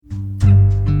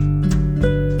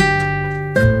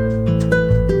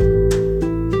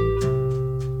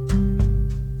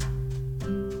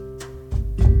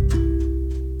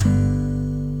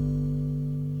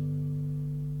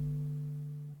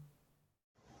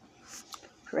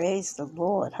Praise the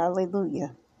Lord.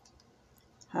 Hallelujah.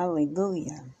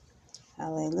 Hallelujah.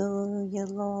 Hallelujah,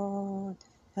 Lord.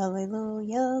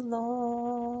 Hallelujah,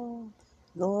 Lord.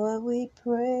 Lord, we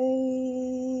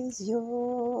praise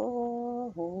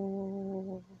your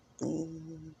holy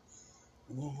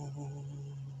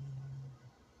name.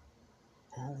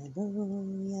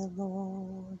 Hallelujah,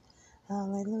 Lord.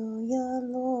 Hallelujah,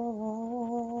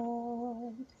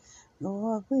 Lord.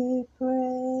 Lord, we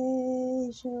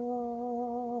praise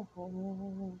your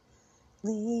holy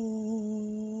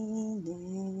name.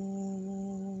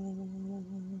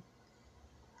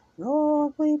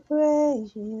 Lord, we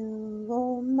praise you,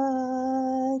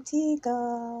 Almighty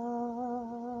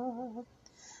God.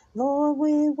 Lord,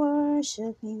 we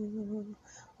worship you,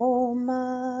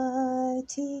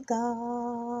 Almighty God.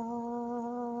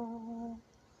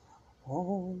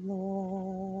 Oh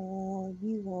Lord,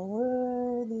 you are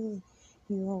worthy,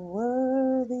 you are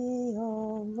worthy,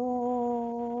 oh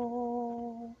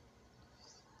Lord.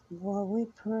 Lord, we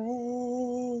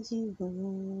praise you,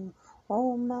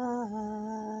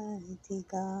 Almighty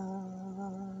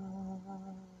God.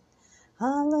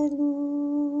 Hallelujah,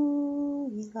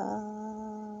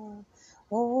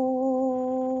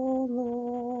 oh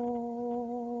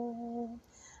Lord.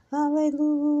 Hallelujah,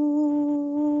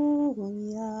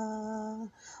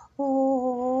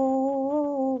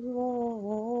 oh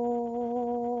Lord.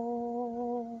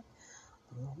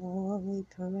 Lord, we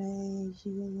praise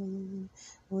you,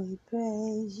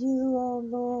 oh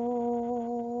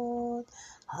Lord.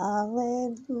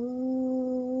 Hallelujah,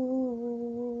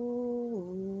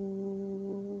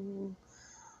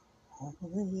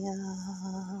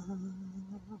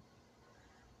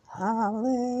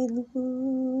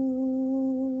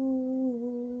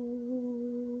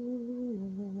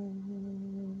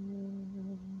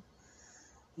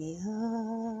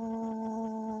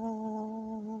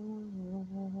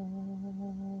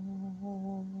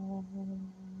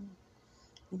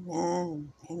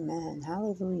 Amen. Amen.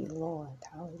 Hallelujah, Lord.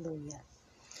 Hallelujah.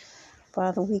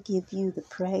 Father, we give you the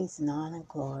praise and honor and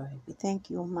glory. We thank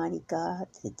you, Almighty God,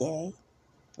 today,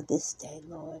 for this day,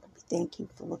 Lord. We thank you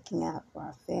for looking out for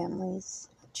our families,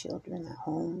 our children, our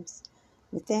homes.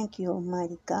 We thank you,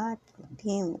 Almighty God, for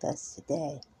being with us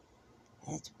today.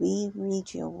 As we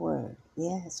read your word, we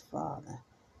ask, Father,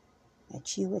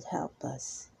 that you would help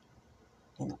us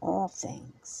in all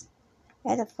things.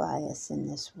 Edify us in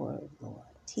this word, Lord.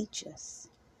 Teach us.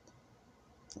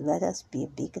 Let us be a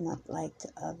beacon of light to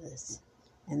others.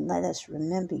 And let us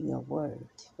remember your word,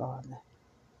 Father.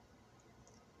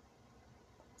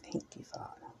 Thank you,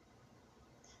 Father.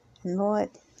 And Lord,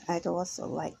 I'd also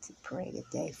like to pray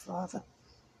today, Father.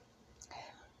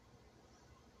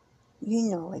 You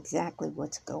know exactly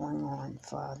what's going on,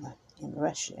 Father, in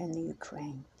Russia and the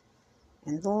Ukraine.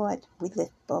 And Lord, we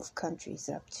lift both countries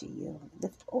up to you.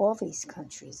 Lift all these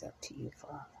countries up to you,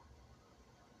 Father.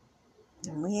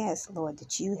 And we ask, Lord,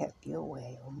 that you have your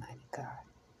way, Almighty God.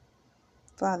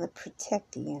 Father,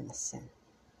 protect the innocent.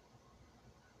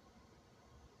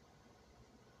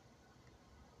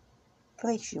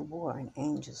 Place your warring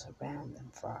angels around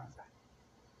them, Father.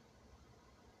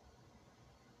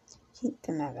 Keep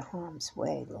them out of harm's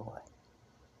way, Lord.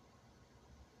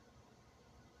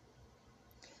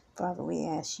 Father, we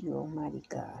ask you, Almighty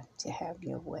God, to have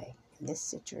your way in this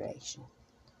situation.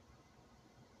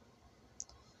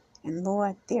 And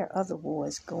Lord, there are other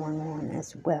wars going on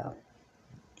as well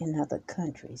in other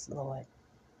countries, Lord.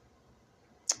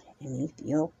 In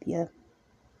Ethiopia,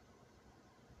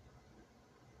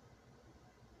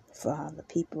 Father,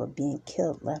 people are being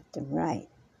killed left and right.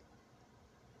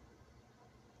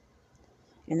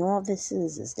 And all this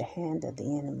is the hand of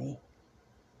the enemy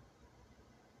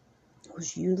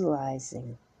who's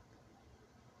utilizing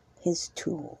his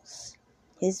tools,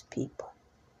 his people,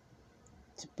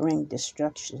 to bring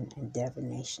destruction and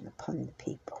devastation upon the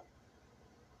people.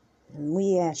 And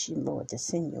we ask you, Lord, to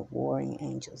send your warring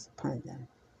angels upon them.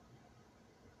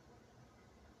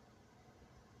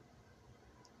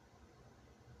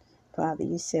 Father,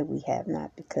 you said we have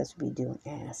not because we don't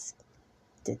ask.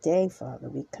 Today, Father,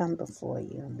 we come before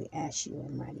you and we ask you,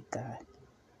 Almighty God,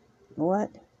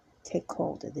 Lord, take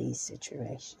hold of these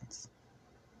situations.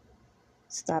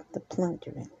 Stop the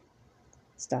plundering.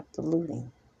 Stop the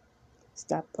looting.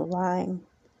 Stop the lying.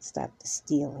 Stop the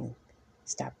stealing.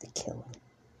 Stop the killing.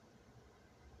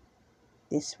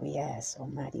 This we ask,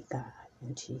 Almighty God,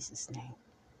 in Jesus' name.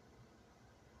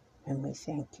 And we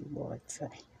thank you, Lord, for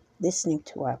listening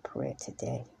to our prayer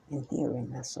today and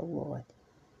hearing us, oh Lord.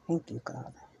 Thank you,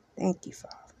 God. Thank you,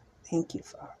 Father. Thank you,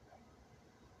 Father.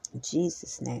 In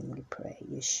Jesus' name we pray.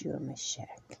 Yeshua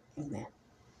Mashiach. Amen.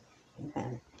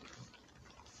 Amen.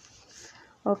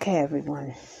 Okay,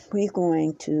 everyone. We're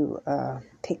going to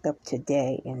pick up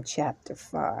today in chapter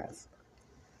 5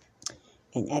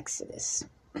 in Exodus.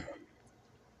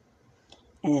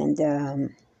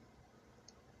 And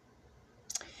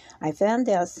I found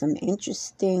out some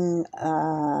interesting,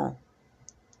 I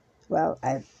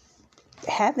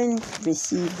haven't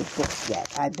received the book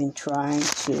yet. I've been trying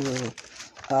to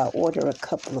order a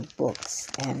couple of books,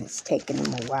 and it's taken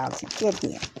them a while to get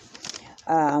here.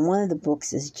 One of the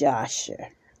books is Joshua.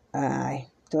 I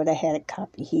thought I had a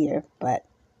copy here, but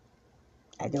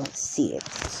I don't see it.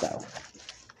 So,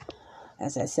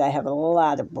 as I said, I have a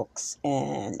lot of books,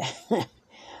 and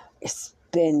it's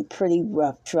been pretty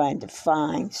rough trying to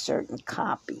find certain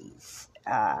copies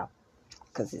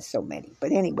because there's so many.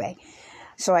 But anyway,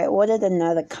 so I ordered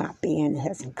another copy, and it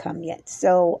hasn't come yet.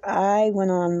 So I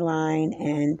went online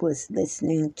and was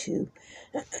listening to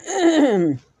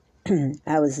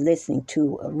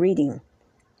a reading.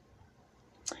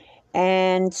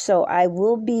 And so I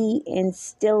will be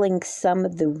instilling some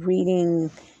of the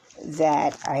reading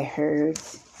that I heard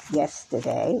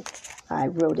yesterday. I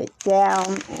wrote it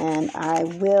down, and I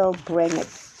will bring it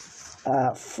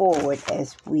forward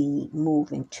as we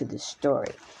move into the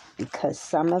story, because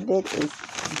some of it is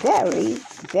very,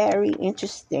 very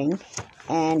interesting,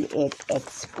 and it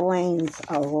explains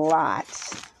a lot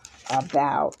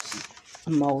about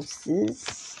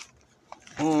Moses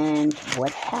and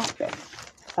what happened.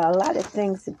 A lot of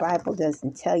things the Bible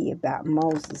doesn't tell you about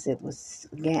Moses. It was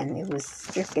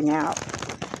stricken out.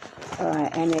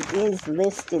 And it is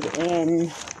listed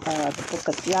in the book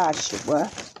of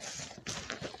Joshua.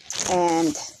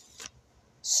 And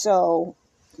so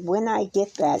when I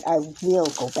get that, I will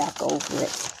go back over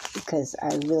it, because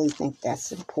I really think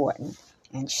that's important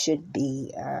and should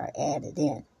be added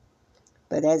in.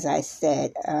 But as I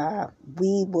said,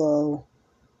 we will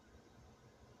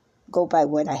go by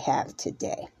what I have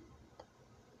today.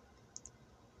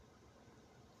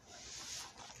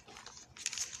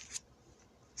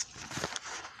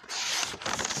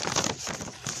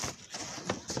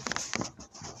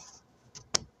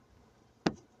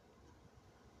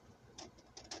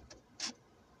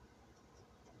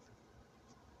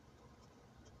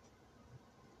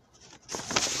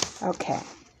 Okay.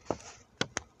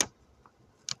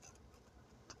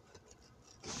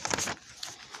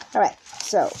 All right.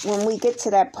 So when we get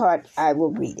to that part, I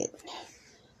will read it.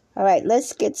 All right.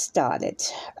 Let's get started.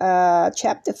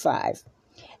 Chapter 5.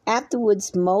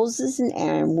 Afterwards, Moses and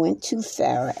Aaron went to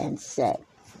Pharaoh and said,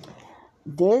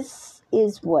 "This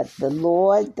is what the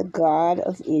Lord, the God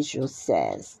of Israel,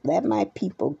 says. Let my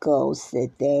people go so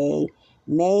that they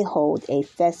may hold a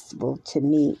festival to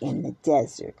me in the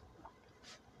desert."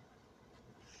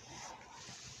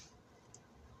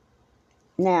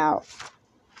 Now,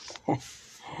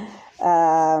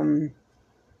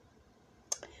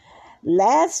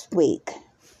 last week,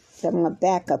 so I'm going to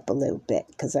back up a little bit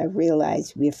because I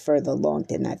realized we're further along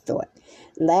than I thought.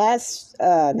 The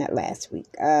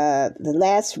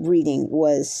last reading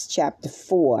was chapter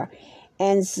 4,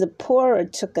 and Zipporah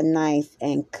took a knife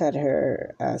and cut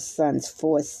her son's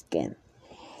foreskin.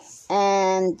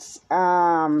 And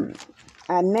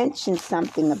I mentioned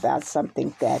something about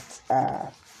something that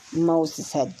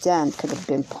Moses had done, could have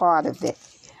been part of it.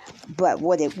 But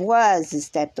what it was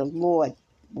is that the Lord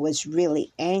was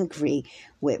really angry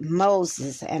with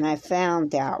Moses, and I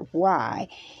found out why.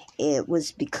 It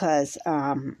was because,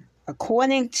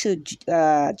 according to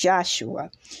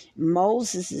Joshua,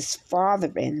 Moses'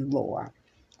 father-in-law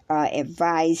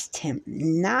advised him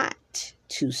not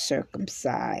to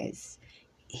circumcise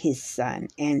his son,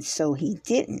 and so he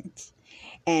didn't.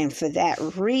 And for that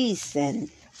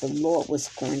reason, the Lord was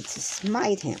going to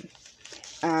smite him.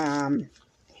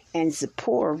 And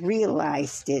Zipporah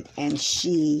realized it, and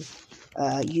she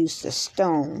used a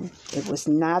stone. It was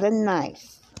not a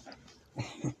knife.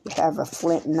 You have a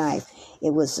flint knife.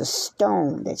 It was a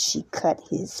stone that she cut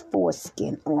his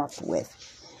foreskin off with.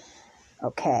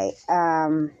 Okay.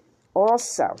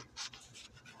 Also,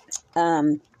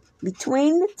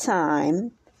 between the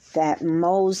time that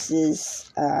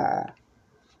Moses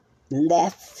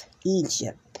left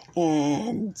Egypt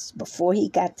and before he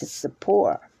got to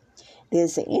Zipporah,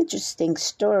 there's an interesting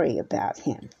story about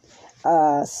him.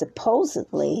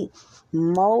 Supposedly,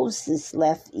 Moses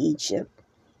left Egypt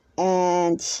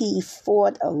and he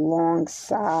fought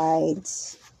alongside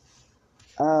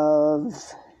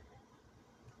of,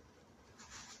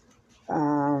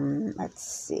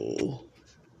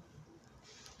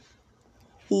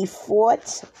 he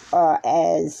fought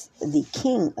as the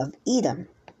king of Edom.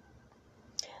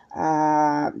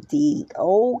 The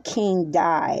old king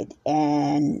died,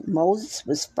 and Moses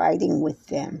was fighting with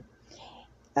them.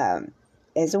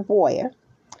 as a warrior,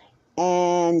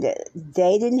 and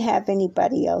they didn't have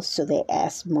anybody else, so they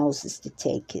asked Moses to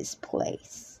take his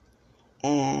place.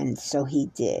 And so he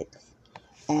did,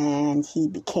 and he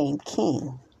became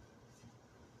king.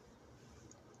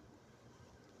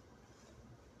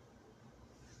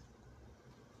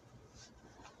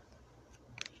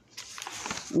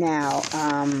 Now,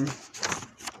 let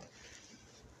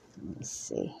me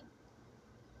see.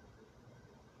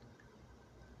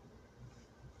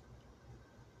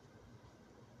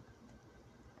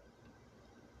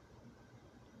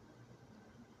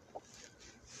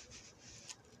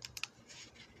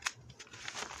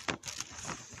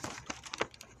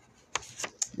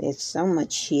 There's so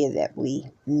much here that we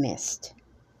missed,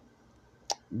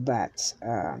 but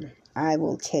I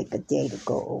will take a day to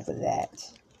go over that.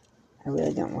 I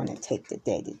really don't want to take the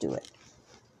day to do it.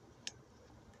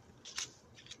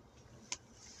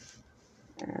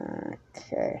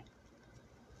 Okay.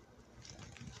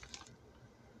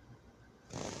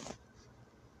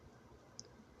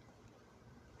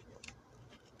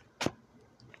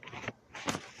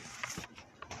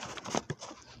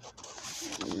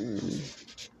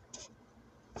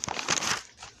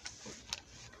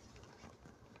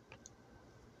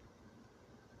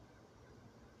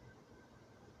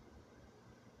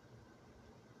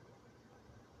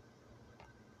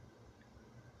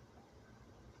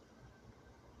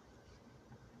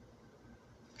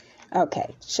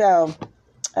 Okay, so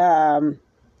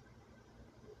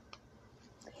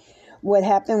what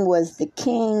happened was the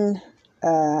king,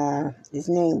 his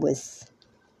name was,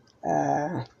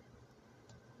 trying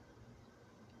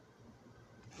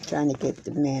to get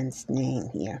the man's name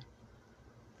here.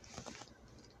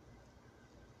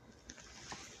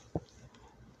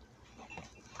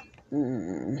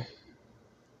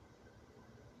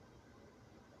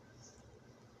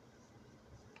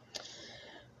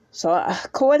 So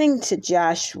according to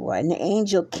Joshua, an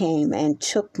angel came and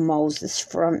took Moses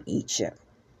from Egypt.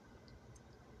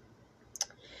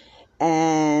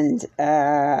 And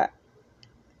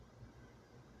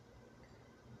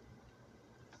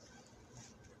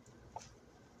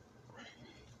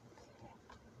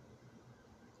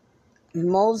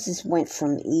Moses went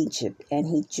from Egypt and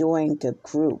he joined a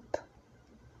group.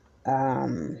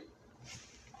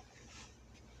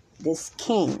 This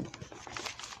king,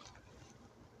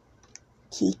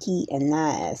 Kiki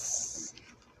Ananias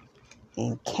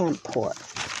and Kampor,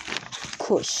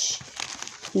 Cush.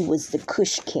 He was the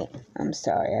Cush king. I'm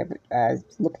sorry, I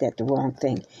looked at the wrong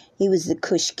thing. He was the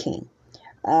Cush king.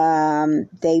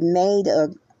 They made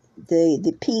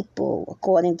the people,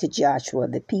 according to Joshua,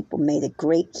 the people made a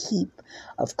great heap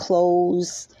of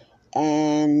clothes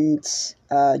and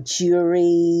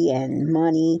jewelry and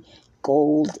money,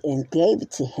 gold, and gave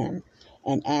it to him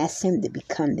and asked him to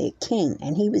become their king.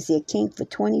 And he was their king for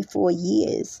 24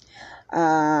 years.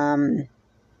 Now,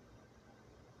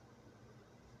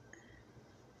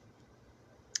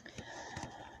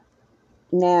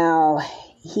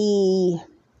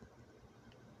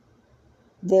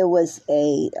 there was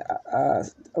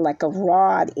like a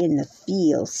rod in the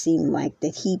field, seemed like,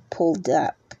 that he pulled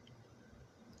up.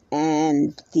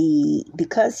 And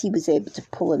because he was able to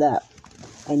pull it up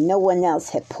and no one else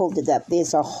had pulled it up,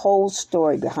 there's a whole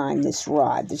story behind this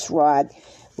rod. This rod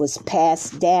was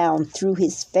passed down through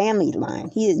his family line.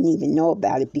 He didn't even know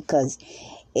about it because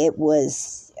it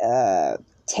was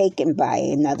taken by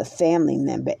another family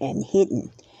member and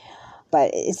hidden.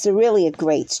 But it's really a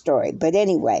great story. But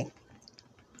anyway,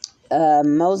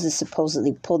 Moses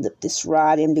supposedly pulled up this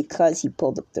rod, and because he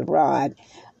pulled up the rod,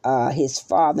 his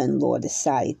father-in-law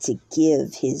decided to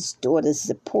give his daughter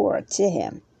Zipporah to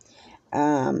him.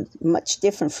 Much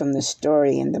different from the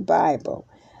story in the Bible.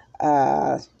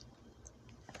 Let's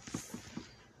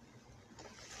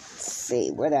see,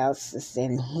 what else is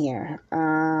in here?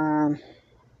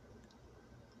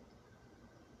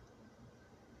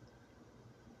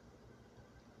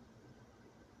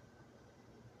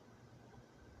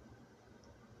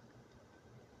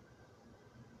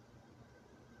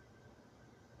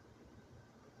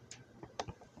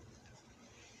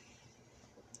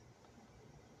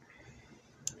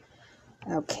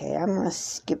 Okay, I'm going to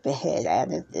skip ahead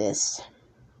out of this.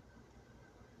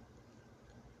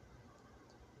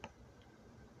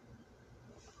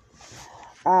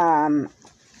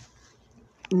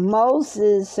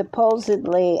 Moses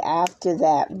supposedly after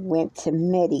that went to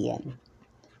Midian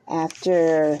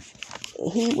after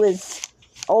he was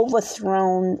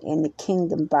overthrown in the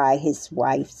kingdom by his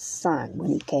wife's son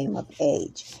when he came of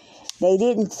age. They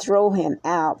didn't throw him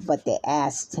out, but they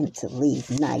asked him to leave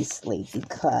nicely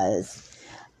because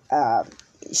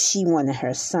she wanted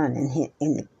her son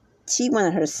she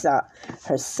wanted her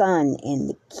son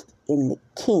in the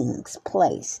king's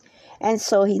place. And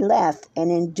so he left, and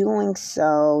in doing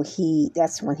so,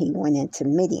 that's when he went into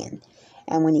Midian.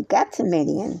 And when he got to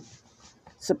Midian,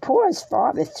 Zipporah's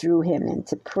father threw him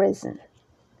into prison.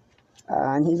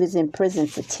 And he was in prison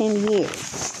for 10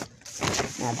 years.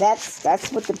 Now,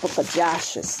 that's what the book of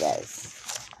Joshua says.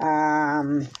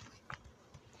 And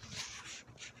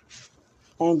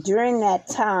during that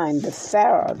time, the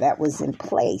Pharaoh that was in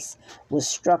place was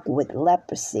struck with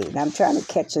leprosy. And I'm trying to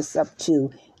catch us up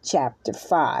to chapter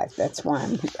 5. That's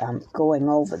why I'm going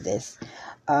over this.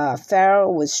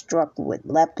 Pharaoh was struck with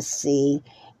leprosy,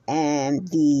 and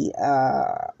the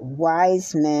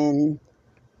wise men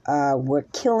were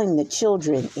killing the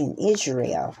children in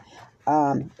Israel.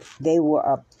 They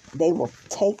were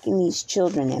taking these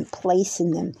children and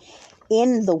placing them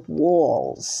in the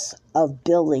walls of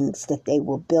buildings that they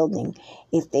were building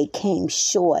if they came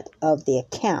short of their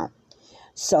count.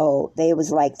 So there was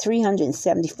like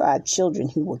 375 children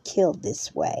who were killed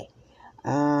this way.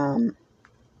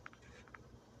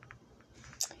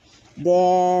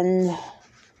 Then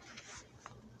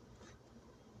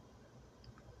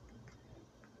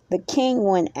the king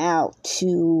went out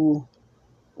to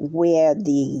where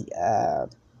the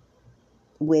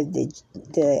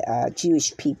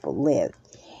Jewish people lived,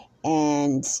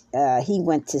 and he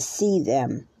went to see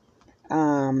them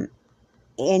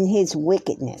in his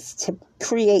wickedness to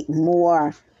create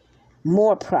more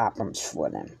problems for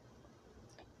them.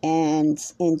 And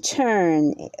in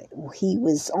turn, he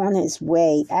was on his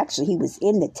way. Actually, he was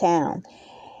in the town,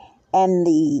 and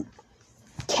the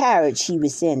carriage he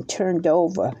was in turned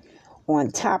over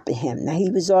on top of him. Now, he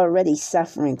was already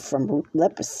suffering from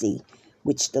leprosy,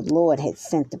 which the Lord had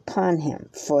sent upon him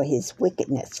for his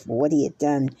wickedness, for what he had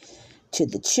done to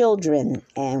the children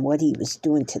and what he was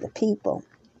doing to the people.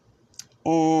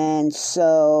 And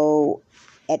so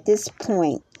at this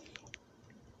point,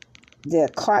 the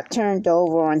cart turned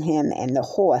over on him and the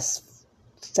horse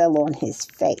fell on his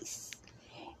face.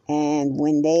 And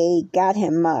when they got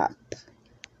him up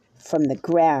from the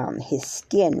ground, his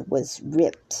skin was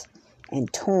ripped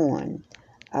and torn.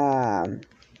 And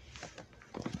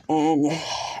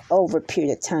over a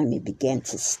period of time, he began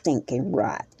to stink and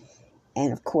rot.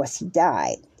 And of course, he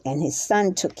died. And his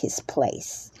son took his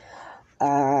place.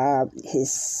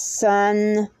 His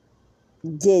son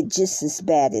did just as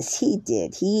bad as he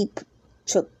did. He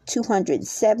took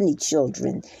 270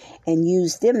 children and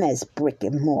used them as brick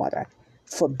and mortar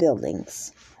for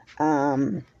buildings.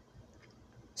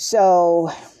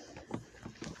 So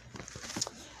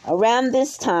around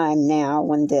this time now,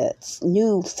 when the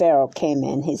new Pharaoh came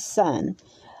in, his son,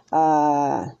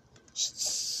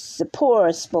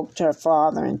 Zipporah spoke to her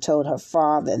father and told her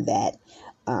father that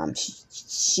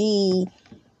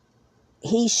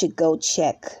he should go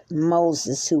check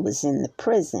Moses, who was in the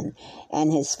prison.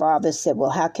 And his father said,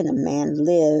 well, how can a man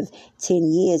live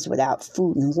 10 years without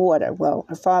food and water? Well,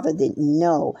 her father didn't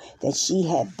know that she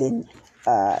had been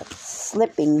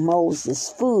slipping Moses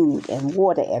food and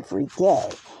water every day.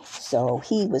 So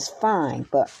he was fine.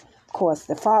 But, of course,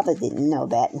 the father didn't know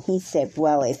that. And he said,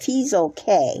 well, if he's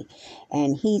okay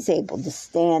and he's able to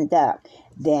stand up,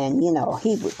 then,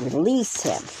 he would release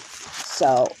him.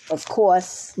 So, of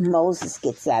course, Moses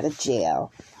gets out of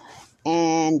jail,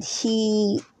 and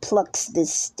he plucks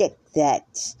this stick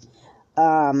that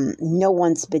no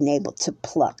one's been able to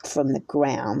pluck from the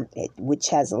ground, which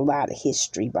has a lot of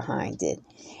history behind it.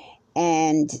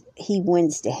 And he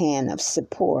wins the hand of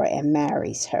Zipporah and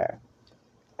marries her.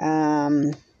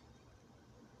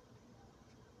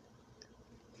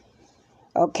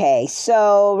 Okay,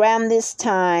 so around this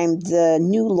time, the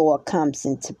new law comes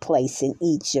into place in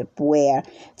Egypt, where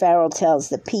Pharaoh tells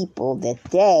the people that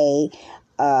they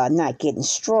are not getting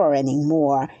straw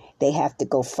anymore. They have to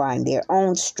go find their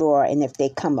own straw, and if they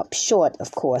come up short,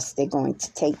 of course, they're going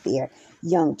to take their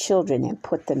young children and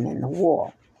put them in the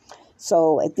wall.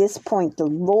 So at this point, the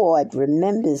Lord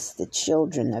remembers the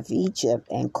children of Egypt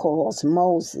and calls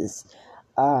Moses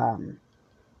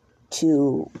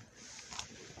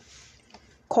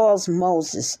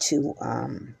to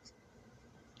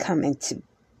come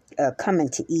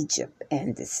into Egypt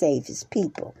and to save his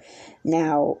people.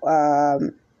 Now,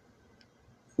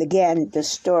 again, the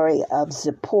story of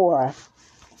Zipporah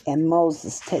and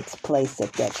Moses takes place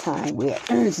at that time, where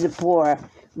Zipporah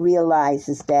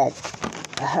realizes that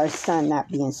her son not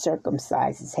being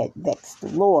circumcised had vexed the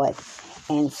Lord,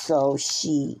 and so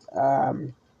she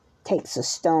takes a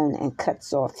stone and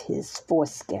cuts off his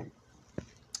foreskin.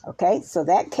 Okay, so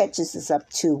that catches us up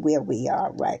to where we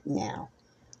are right now.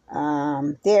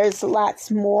 There's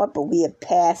lots more, but we have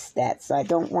passed that, so I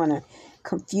don't want to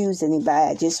confuse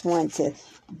anybody, I just want to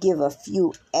give a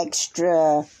few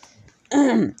extra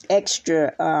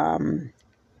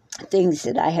things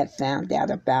that I have found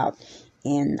out about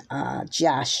in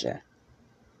Joshua.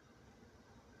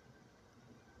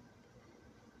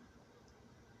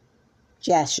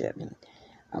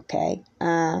 Okay.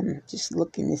 Just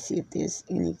looking to see if there's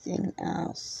anything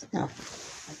else. No, I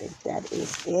think that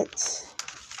is it.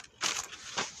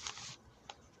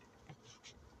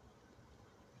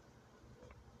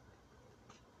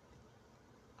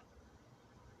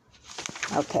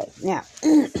 Okay, now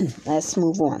let's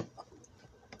move on.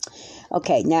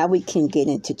 Okay, now we can get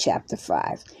into chapter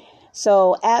 5.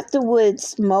 So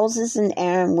afterwards, Moses and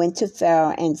Aaron went to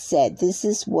Pharaoh and said, "This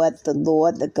is what the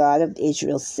Lord, the God of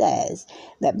Israel, says.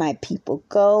 Let my people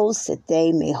go, so that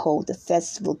they may hold a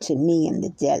festival to me in the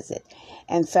desert."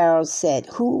 And Pharaoh said,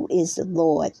 "Who is the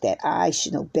Lord that I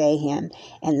should obey him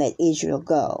and let Israel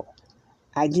go?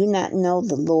 I do not know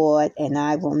the Lord, and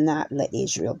I will not let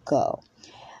Israel go."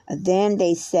 Then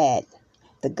they said,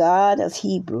 "The God of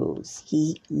Hebrews,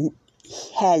 he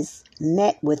has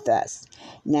met with us.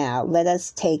 Now let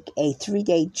us take a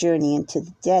 3-day journey into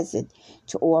the desert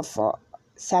to offer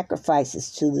sacrifices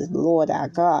to the Lord our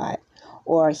God,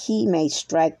 or he may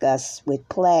strike us with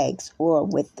plagues or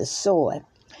with the sword."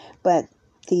 But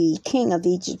the king of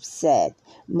Egypt said,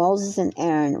 "Moses and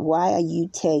Aaron, why are you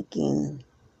taking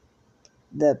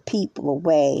the people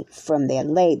away from their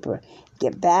labor?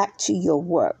 Get back to your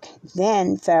work."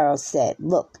 Then Pharaoh said,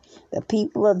 "Look, the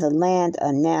people of the land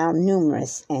are now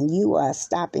numerous, and you are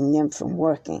stopping them from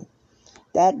working."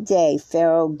 That day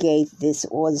Pharaoh gave this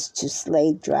orders to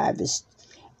slave drivers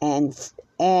and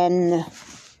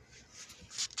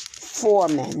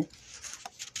foremen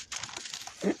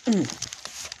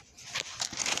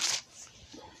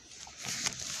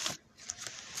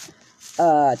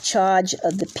charge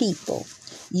of the people.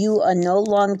 "You are no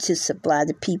longer to supply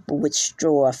the people with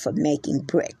straw for making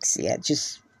bricks." Yeah,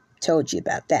 just told you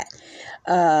about that.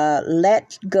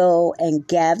 Let go and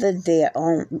gather their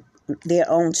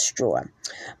own straw,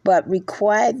 but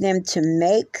require them to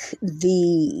make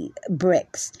the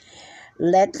bricks.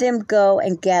 Let them go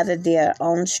and gather their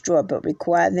own straw, but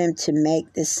require them to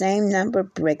make the same number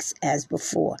of bricks as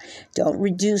before. Don't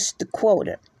reduce the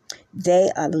quota. They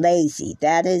are lazy.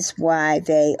 That is why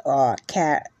they are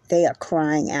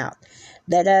crying out.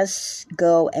 Let us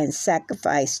go and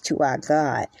sacrifice to our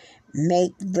God.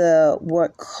 Make the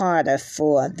work harder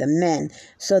for the men,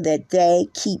 so that they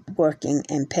keep working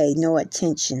and pay no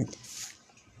attention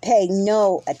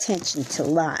to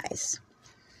lies.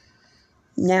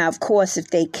 Now, of course, if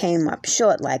they came up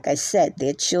short, like I said,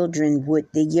 the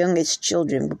youngest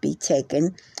children would be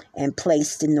taken and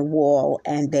placed in the wall,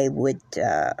 and they would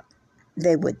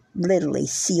literally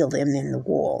seal them in the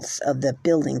walls of the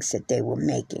buildings that they were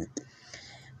making.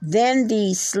 Then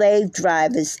the slave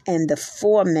drivers and the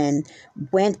foremen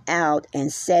went out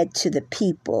and said to the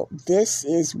people, "This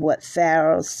is what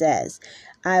Pharaoh says.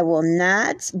 I will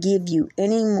not give you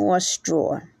any more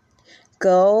straw.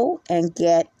 Go and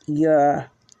get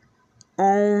your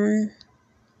own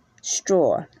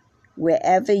straw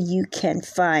wherever you can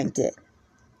find it.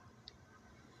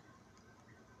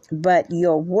 But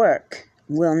your work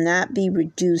will not be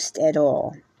reduced at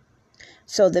all."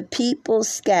 So the people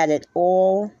scattered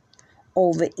all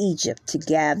over Egypt to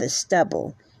gather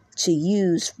stubble to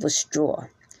use for straw.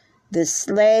 The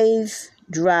slave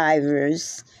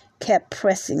drivers kept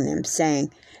pressing them,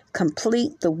 saying,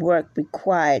 "Complete the work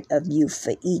required of you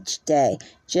for each day,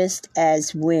 just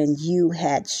as when you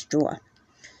had straw."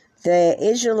 The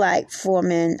Israelite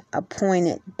foremen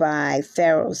appointed by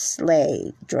Pharaoh's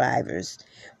slave drivers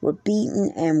were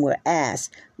beaten and were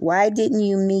asked, "Why didn't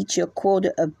you meet your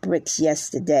quota of bricks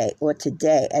yesterday or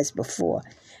today as before?"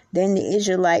 Then the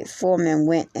Israelite foremen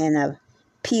went and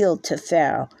appealed to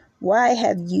Pharaoh. "Why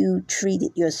have you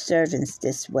treated your servants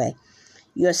this way?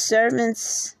 Your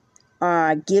servants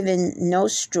are given no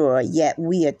straw, yet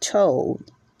we are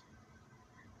told,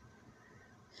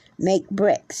 'Make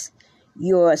bricks.'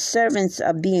 Your servants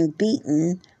are being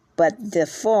beaten, but the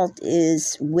fault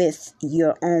is with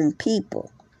your own people."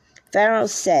 Pharaoh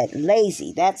said,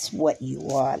 "Lazy, that's what you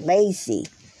are, lazy.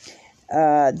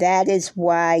 That is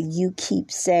why you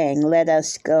keep saying, 'Let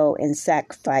us go and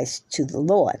sacrifice to the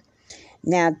Lord.'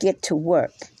 Now get to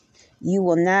work. You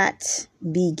will not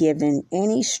be given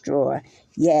any straw,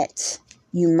 yet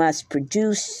you must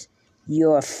produce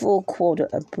your full quota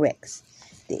of bricks."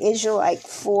 The Israelite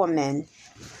foremen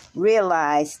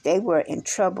realized they were in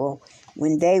trouble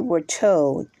when they were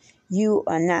told, "You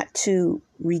are not to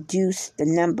reduce the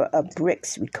number of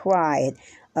bricks required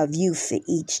of you for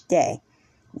each day."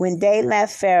 When they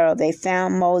left Pharaoh, they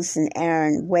found Moses and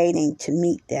Aaron waiting to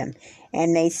meet them.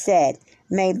 And they said,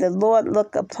 "May the Lord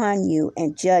look upon you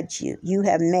and judge you. You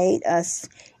have made us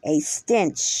a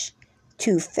stench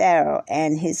to Pharaoh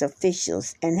and his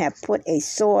officials, and have put a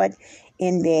sword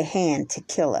in their hand to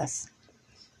kill us."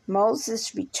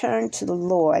 Moses returned to the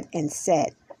Lord and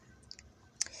said,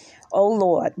 "O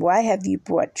Lord, why have you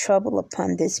brought trouble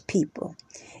upon this people?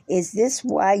 Is this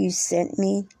why you sent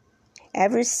me?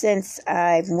 Ever since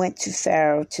I went to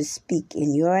Pharaoh to speak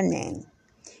in your name,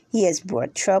 he has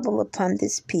brought trouble upon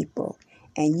this people,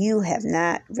 and you have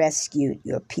not rescued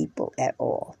your people at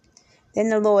all." Then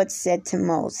the Lord said to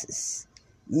Moses,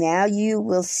 "Now you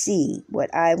will see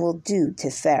what I will do to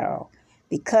Pharaoh.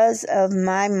 Because of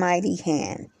my mighty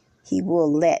hand, he will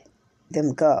let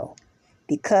them go.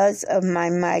 Because of my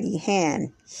mighty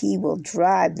hand, he will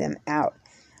drive them out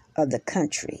of the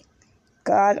country."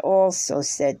 God also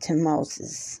said to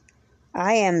Moses,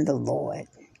 "I am the Lord.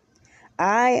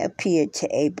 I appeared to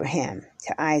Abraham,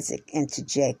 to Isaac, and to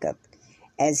Jacob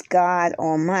as God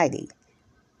Almighty,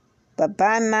 but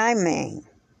by my name,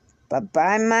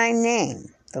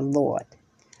 the Lord,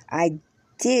 I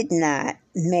did not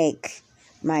make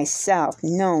myself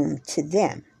known to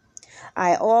them.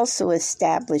 I also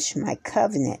established my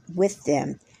covenant with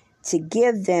them to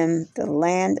give them the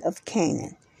land of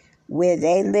Canaan, where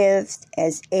they lived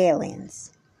as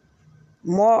aliens.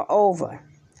 Moreover,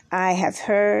 I have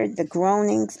heard the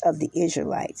groanings of the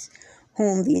Israelites,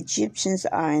 whom the Egyptians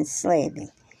are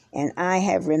enslaving, and I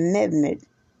have remembered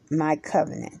my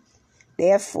covenant.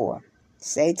 Therefore,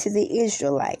 say to the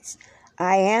Israelites,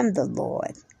 I am the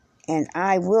Lord, and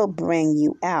I will bring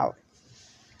you out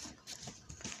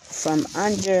from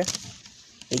under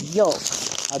the yoke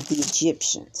of the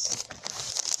Egyptians.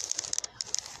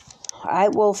 I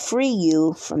will free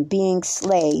you from being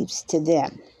slaves to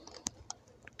them.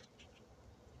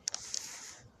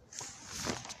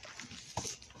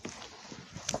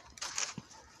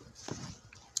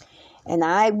 And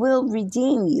I will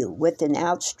redeem you with an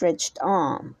outstretched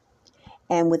arm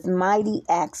and with mighty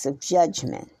acts of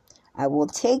judgment. I will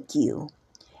take you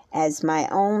as my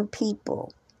own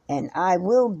people, and I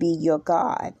will be your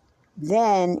God.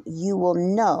 Then you will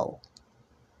know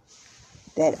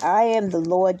that I am the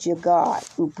Lord your God,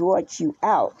 who brought you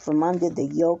out from under the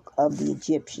yoke of the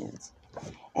Egyptians.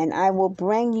 And I will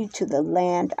bring you to the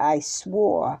land I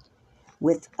swore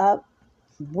with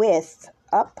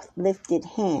uplifted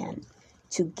hand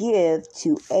to give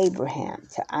to Abraham,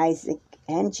 to Isaac,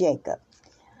 and Jacob.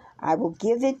 I will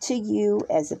give it to you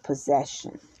as a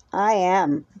possession. I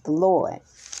am the Lord.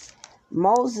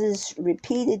 Moses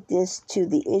repeated this to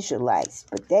the Israelites,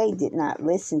 but they did not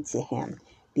listen to him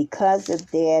because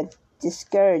of their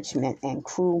discouragement and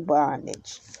cruel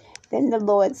bondage. Then the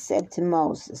Lord said to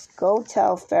Moses, "Go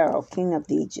tell Pharaoh, king of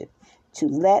Egypt, to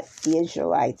let the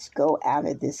Israelites go out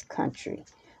of this country."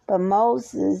 But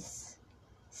Moses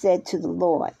said to the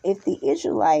Lord, "If the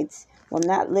Israelites will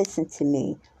not listen to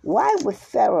me, why would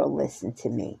Pharaoh listen to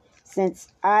me, since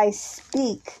I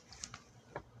speak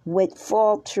with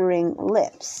faltering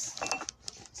lips?"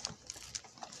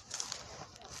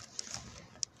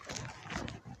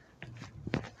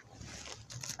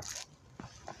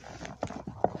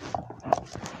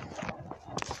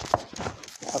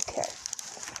 Okay.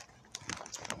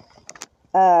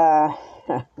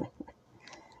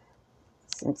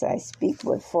 Since I speak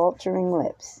with faltering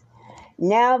lips.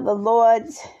 Now the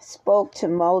Lord spoke to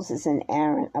Moses and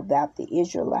Aaron about the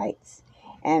Israelites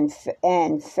and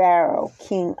Pharaoh,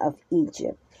 king of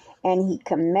Egypt, and he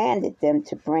commanded them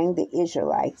to bring the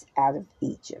Israelites out of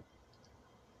Egypt.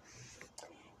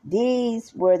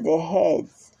 These were the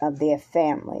heads of their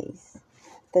families.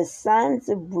 The sons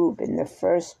of Reuben, the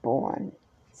firstborn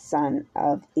son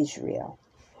of Israel,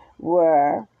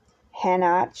 were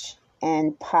Hanoch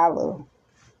and Palu,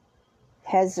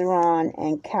 Hezron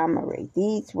and Carmi.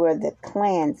 These were the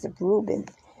clans of Reuben.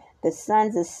 The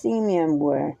sons of Simeon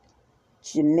were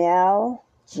Jamel,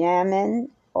 Jamin,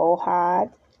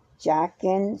 Ohad,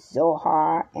 Jachin,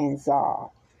 Zohar, and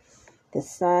Zal, the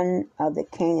son of the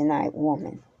Canaanite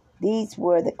woman. These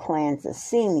were the clans of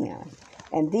Simeon.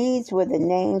 And these were the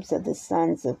names of the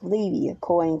sons of Levi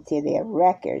according to their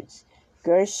records: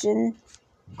 Gershon,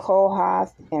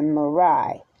 Kohath, and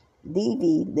Merari.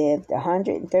 Levi lived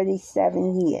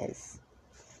 137 years.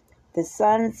 The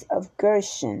sons of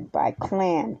Gershon by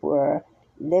clan were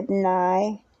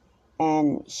Libni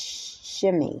and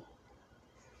Shimi.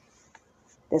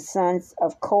 The sons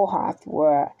of Kohath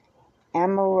were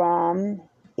Amram,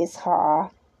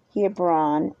 Ishar,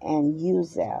 Hebron, and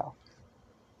Uzel.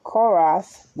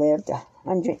 Korath lived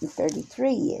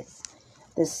 133 years.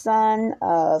 The son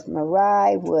of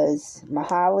Merari was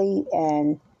Mahali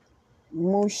and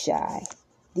Mushai.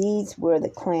 These were the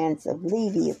clans of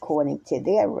Levi according to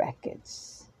their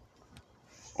records.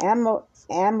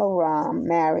 Amram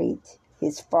married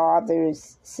his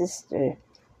father's sister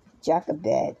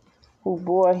Jochebed, who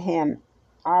bore him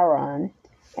Aaron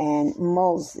and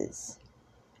Moses.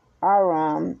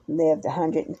 Aram lived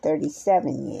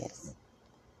 137 years.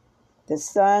 The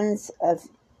sons of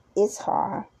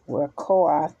Ishar were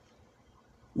Kohath,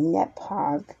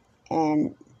 Nephag,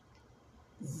 and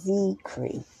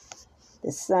Zikri.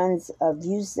 The sons of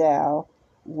Uziel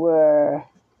were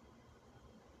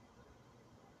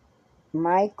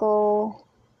Michael,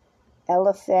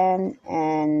 Eliphan,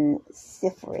 and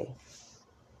Sifri.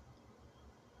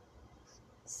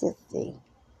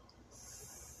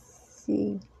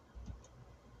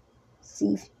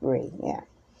 Yeah.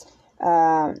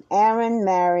 Aaron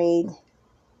married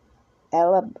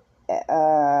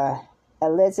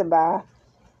Elizabeth,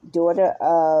 daughter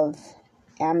of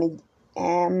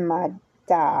Amminadab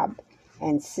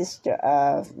and sister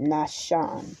of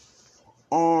Nahshon,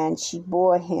 and she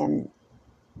bore him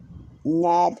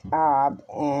Nadab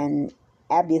and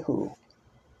Abihu,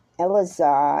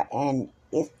 Eleazar, and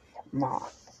Ithamar.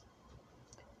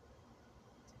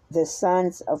 The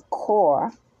sons of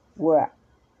Korah were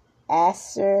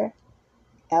Aser,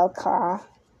 Elkah,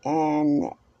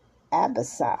 and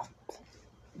Abasaph.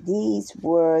 These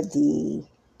were the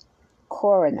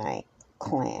Koranite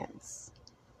clans.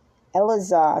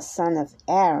 Eleazar, son of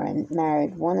Aaron,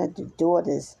 married one of the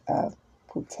daughters of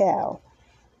Putel,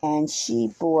 and she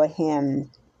bore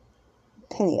him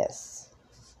Phinehas.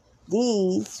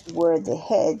 These were the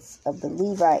heads of the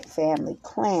Levite family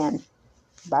clan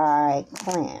by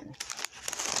clan.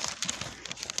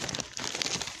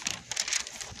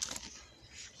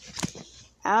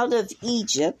 Out of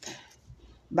Egypt,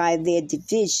 by their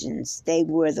divisions, they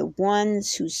were the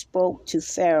ones who spoke to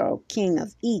Pharaoh, king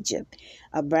of Egypt,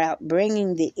 about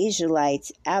bringing the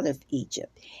Israelites out of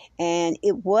Egypt. And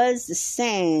it was the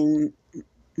same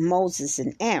Moses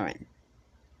and Aaron.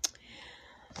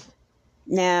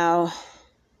 Now,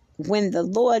 when the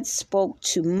Lord spoke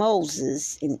to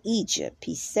Moses in Egypt,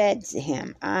 he said to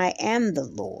him, I am the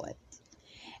Lord.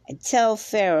 And tell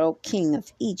Pharaoh, king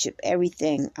of Egypt,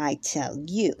 everything I tell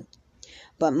you.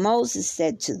 But Moses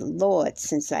said to the Lord,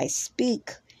 since I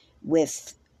speak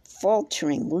with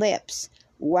faltering lips,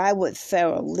 why would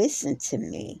Pharaoh listen to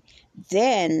me?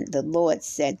 Then the Lord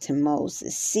said to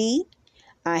Moses, see,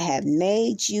 I have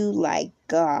made you like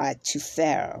God to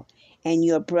Pharaoh, and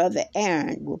your brother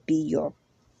Aaron will be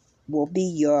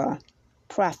your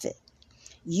prophet.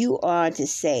 You are to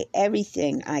say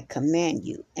everything I command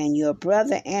you, and your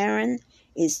brother Aaron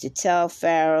is to tell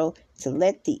Pharaoh to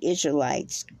let the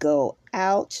Israelites go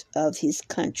out of his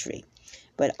country.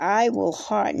 But I will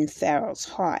harden Pharaoh's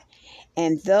heart,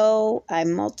 and though I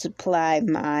multiply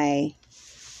my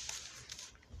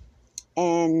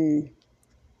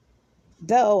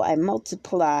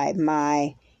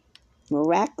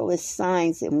miraculous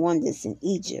signs and wonders in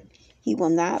Egypt, he will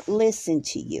not listen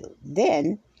to you.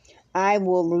 Then I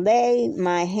will lay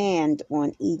my hand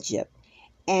on Egypt,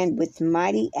 and with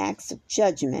mighty acts of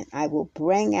judgment I will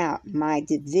bring out my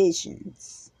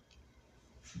divisions,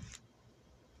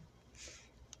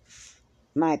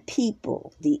 my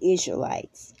people, the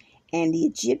Israelites, and the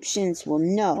Egyptians will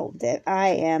know that I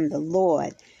am the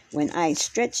Lord when I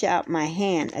stretch out my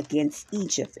hand against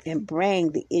Egypt and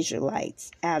bring the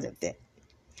Israelites out of it.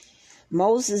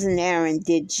 Moses and Aaron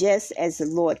did just as the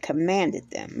Lord commanded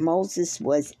them. Moses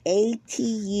was 80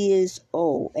 years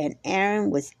old and Aaron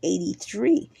was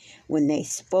 83 when they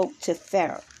spoke to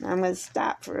Pharaoh. I'm going to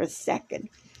stop for a second.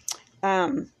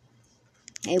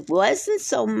 It wasn't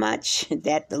so much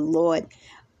that the Lord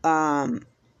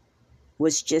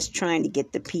was just trying to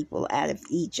get the people out of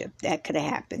Egypt. That could have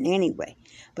happened anyway.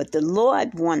 But the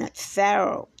Lord wanted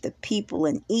Pharaoh, the people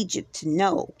in Egypt, to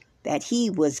know that he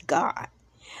was God.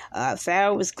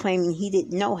 Pharaoh was claiming he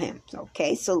didn't know him.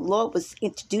 Okay, so the Lord was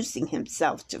introducing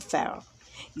himself to Pharaoh.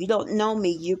 You don't know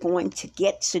me, you're going to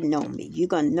get to know me. You're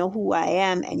going to know who I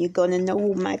am, and you're going to know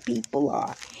who my people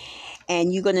are.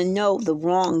 And you're going to know the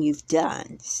wrong you've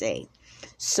done, see.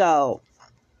 So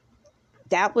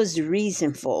that was the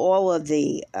reason for all of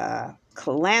the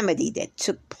calamity that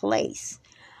took place.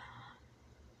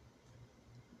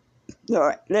 All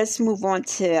right, let's move on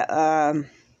to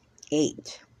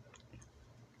 8.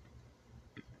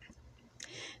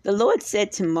 The Lord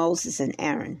said to Moses and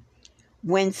Aaron,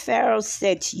 when Pharaoh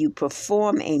said to you,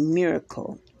 perform a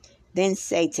miracle, then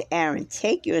say to Aaron,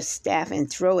 take your staff and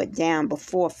throw it down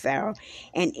before Pharaoh,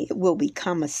 and it will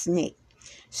become a snake.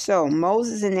 So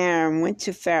Moses and Aaron went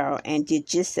to Pharaoh and did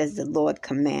just as the Lord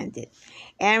commanded.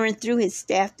 Aaron threw his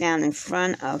staff down in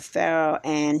front of Pharaoh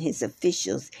and his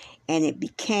officials, and it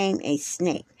became a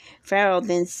snake. Pharaoh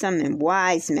then summoned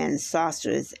wise men and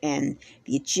sorcerers, and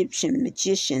the Egyptian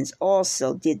magicians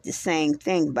also did the same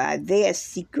thing by their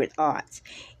secret arts.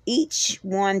 Each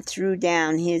one threw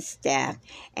down his staff,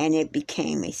 and it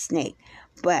became a snake.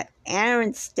 But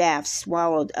Aaron's staff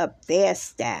swallowed up their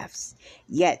staffs.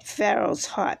 Yet Pharaoh's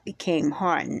heart became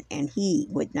hardened, and he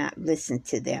would not listen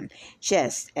to them,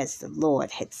 just as the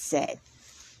Lord had said.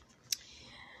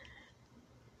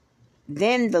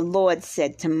 Then the Lord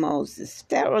said to Moses,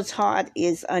 Pharaoh's heart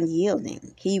is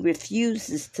unyielding. He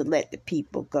refuses to let the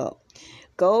people go.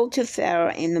 Go to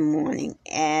Pharaoh in the morning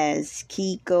as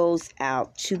he goes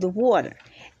out to the water,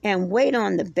 and wait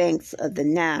on the banks of the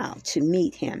Nile to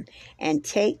meet him, and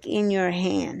take in your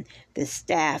hand the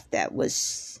staff that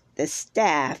was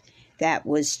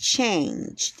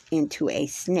changed into a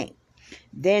snake.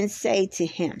 Then say to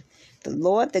him, the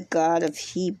Lord, the God of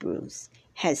Hebrews,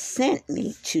 has sent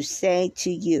me to say to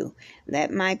you,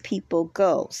 let my people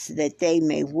go, so that they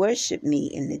may worship me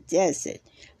in the desert.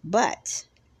 But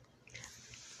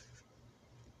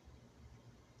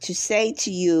to say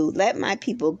to you, let my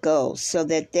people go, so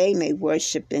that they may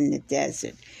worship in the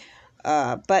desert.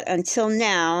 But until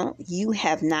now, you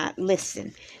have not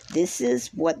listened. This is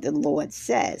what the Lord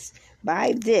says.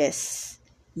 By this,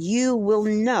 you will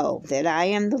know that I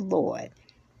am the Lord.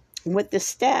 With the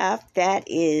staff that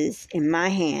is in my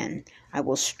hand, I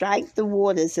will strike the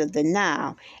waters of the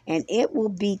Nile, and it will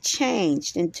be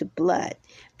changed into blood.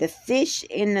 The fish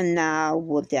in the Nile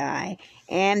will die,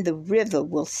 and the river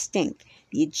will stink.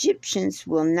 The Egyptians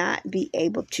will not be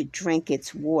able to drink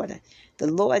its water.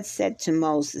 The Lord said to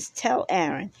Moses, tell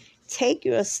Aaron, take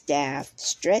your staff,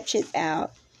 stretch it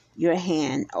out your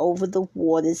hand over the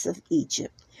waters of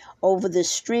Egypt, over the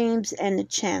streams and the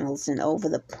channels, and over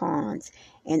the ponds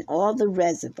and all the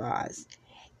reservoirs,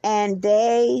 and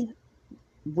they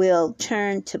will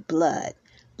turn to blood.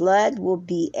 Blood will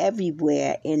be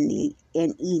everywhere in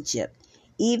Egypt,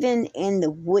 even in the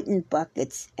wooden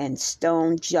buckets and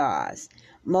stone jars.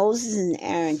 Moses and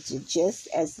Aaron did just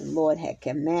as the Lord had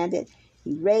commanded.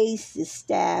 He raised his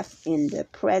staff in the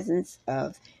presence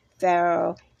of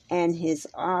Pharaoh and his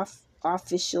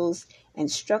officials and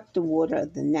struck the water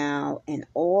of the Nile, and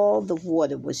all the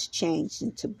water was changed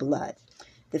into blood.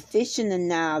 The fish in the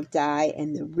Nile died,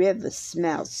 and the river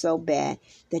smelled so bad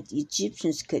that the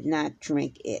Egyptians could not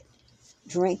drink it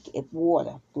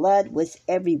water. Blood was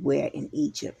everywhere in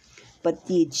Egypt. But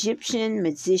the Egyptian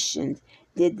magicians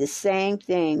did the same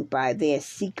thing by their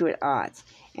secret arts,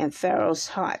 and Pharaoh's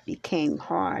heart became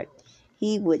hard.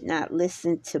 He would not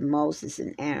listen to Moses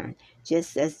and Aaron,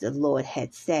 just as the Lord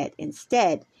had said.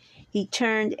 Instead, he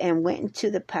turned and went into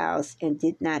the palace and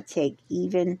did not take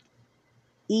even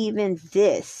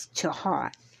this to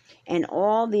heart. And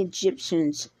all the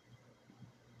Egyptians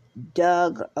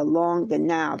dug along the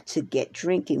Nile to get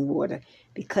drinking water,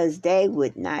 because they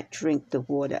would not drink the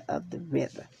water of the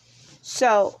river.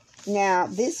 So now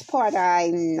this part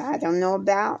I don't know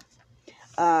about.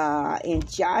 In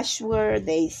Joshua,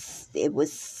 it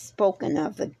was spoken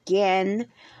of again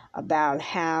about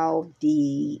how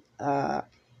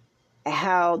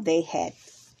how they had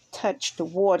touched the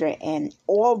water, and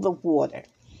all the water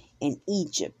in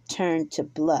Egypt turned to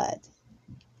blood,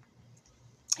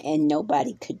 and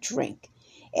nobody could drink,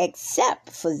 except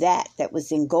for that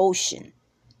was in Goshen.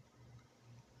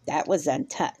 That was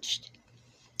untouched.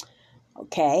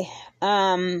 Okay,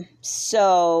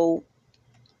 so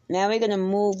now we're going to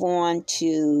move on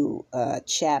to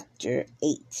chapter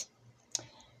 8.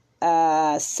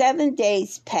 7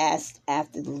 days passed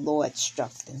after the Lord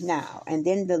struck them. Now, and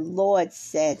then the Lord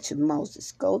said to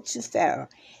Moses, go to Pharaoh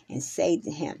and say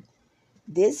to him,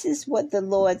 this is what the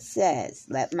Lord says,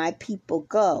 let my people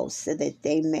go so that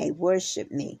they may worship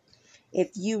me.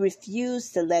 If you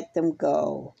refuse to let them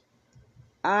go,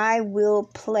 I will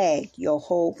plague your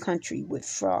whole country with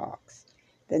frogs.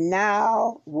 The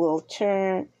Nile will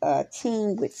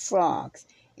teem with frogs,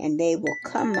 and they will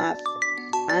come up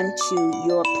unto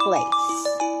your place.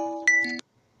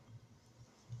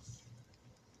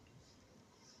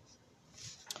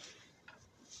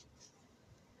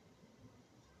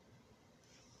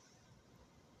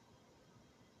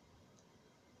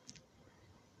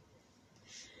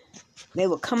 They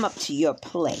will come up to your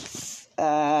place.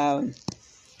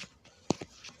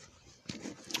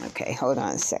 Okay, hold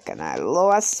on a second. I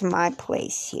lost my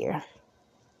place here.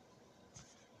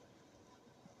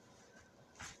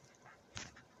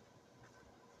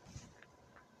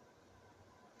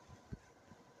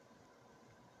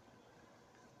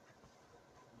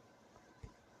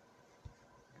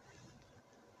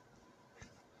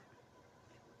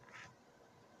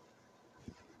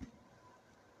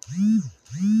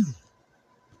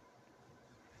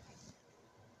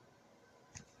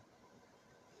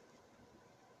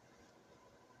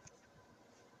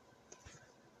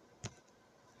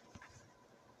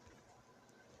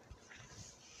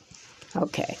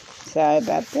 Okay, sorry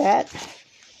about that.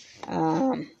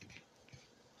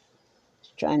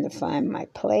 Trying to find my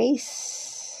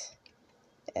place.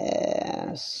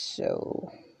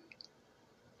 So...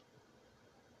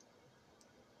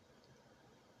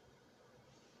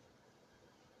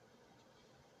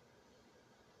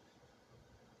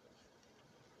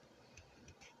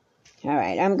 All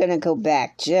right, I'm going to go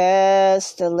back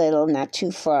just a little, not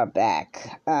too far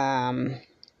back. The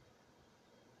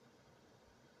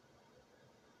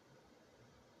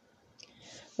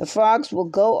frogs will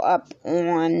go up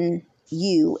on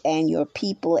you and your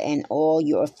people and all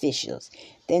your officials.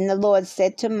 Then the Lord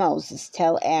said to Moses,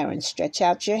 tell Aaron, stretch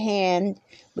out your hand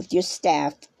with your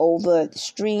staff over the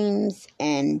streams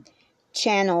and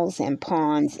channels and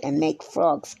ponds and make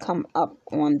frogs come up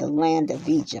on the land of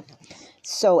Egypt.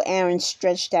 So Aaron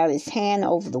stretched out his hand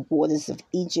over the waters of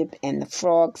Egypt, and the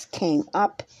frogs came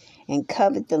up and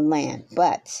covered the land.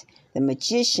 But the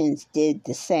magicians did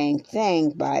the same thing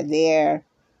by their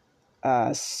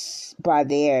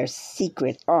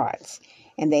secret arts,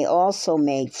 and they also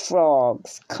made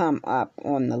frogs come up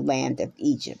on the land of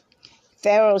Egypt.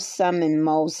 Pharaoh summoned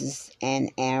Moses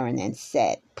and Aaron and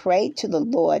said, pray to the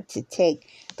Lord to take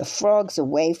the frogs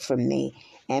away from me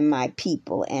and my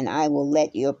people, and I will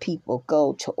let your people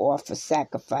go to offer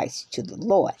sacrifice to the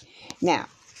Lord. Now,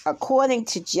 according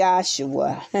to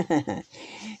Joshua,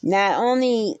 not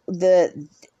only the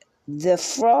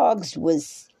frogs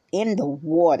was in the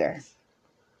water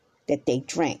that they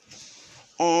drank,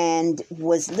 and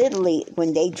was literally,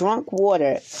 when they drank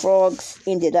water, frogs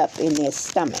ended up in their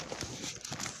stomach.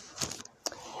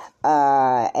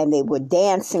 And they were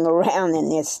dancing around in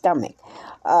their stomach.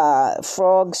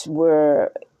 Frogs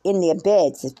were in their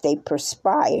beds. If they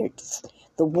perspired,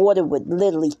 the water would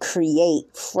literally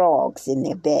create frogs in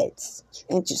their beds.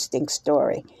 Interesting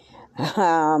story.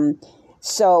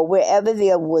 So wherever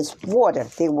there was water,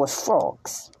 there were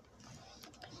frogs.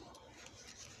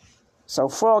 So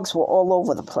frogs were all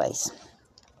over the place.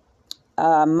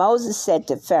 Moses said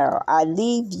to Pharaoh, I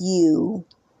leave you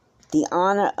the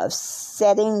honor of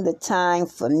setting the time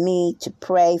for me to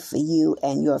pray for you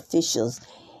and your officials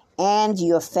and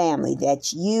your family,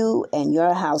 that you and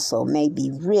your household may be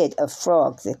rid of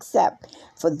frogs, except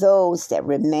for those that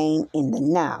remain in the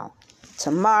Nile.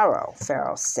 Tomorrow,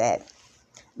 Pharaoh said.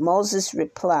 Moses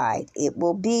replied, it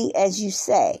will be as you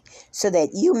say, so that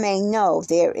you may know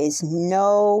there is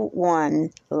no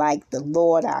one like the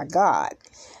Lord our God.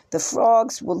 The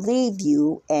frogs will leave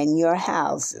you and your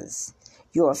houses,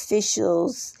 your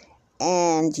officials,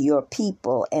 and your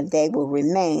people, and they will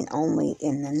remain only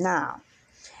in the Nile.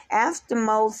 After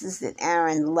Moses and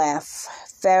Aaron left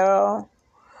Pharaoh,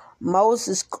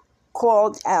 Moses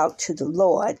called out to the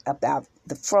Lord about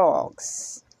the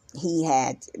frogs he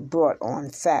had brought on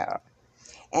Pharaoh.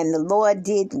 And the Lord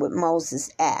did what Moses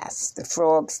asked. The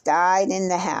frogs died in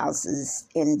the houses,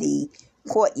 in the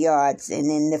courtyards, and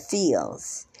in the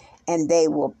fields, and they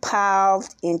were piled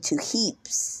into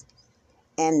heaps,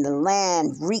 and the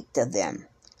land reeked of them.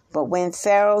 But when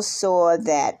Pharaoh saw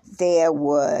that there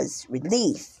was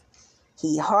relief,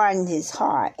 he hardened his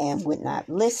heart and would not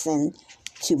listen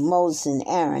to Moses and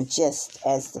Aaron, just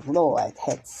as the Lord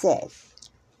had said.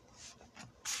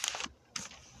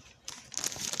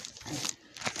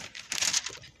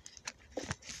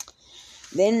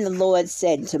 Then the Lord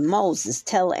said to Moses,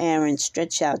 tell Aaron,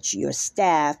 stretch out your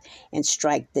staff and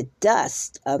strike the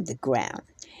dust of the ground.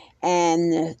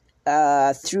 And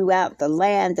throughout the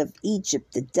land of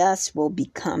Egypt, the dust will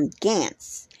become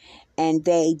gants. And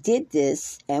they did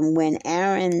this, and when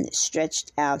Aaron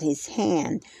stretched out his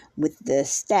hand with the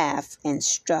staff and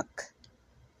struck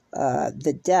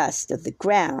the dust of the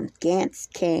ground, gants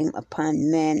came upon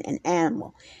men and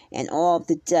animal, and all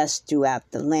the dust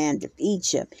throughout the land of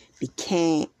Egypt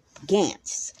became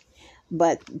gants.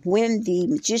 But when the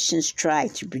magicians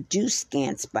tried to produce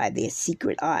gants by their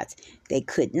secret arts, they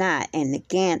could not, and the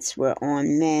gants were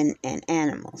on men and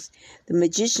animals. The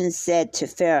magicians said to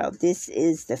Pharaoh, this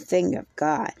is the finger of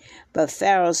God. But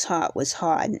Pharaoh's heart was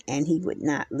hardened, and he would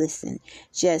not listen,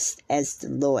 just as the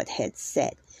Lord had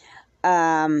said.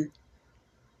 Then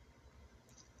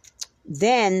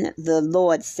the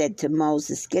Lord said to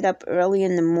Moses, get up early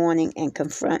in the morning and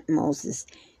confront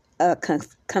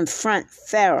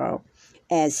Pharaoh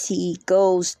as he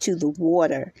goes to the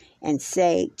water, and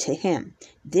say to him,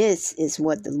 this is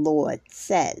what the Lord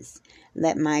says,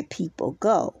 let my people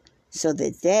go, so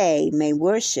that they may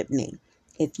worship me.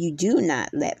 If you do not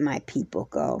let my people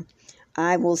go,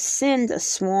 I will send a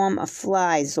swarm of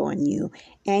flies on you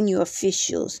and your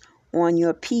officials, on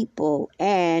your people,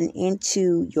 and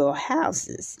into your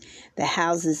houses. The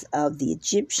houses of the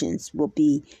Egyptians will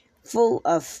be full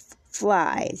of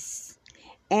flies,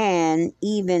 and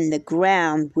even the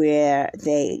ground where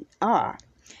they are.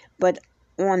 But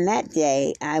on that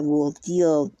day I will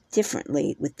deal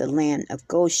differently with the land of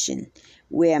Goshen,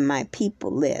 where my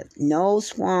people live. No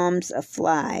swarms of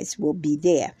flies will be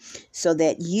there, so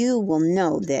that you will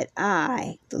know that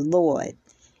I, the Lord,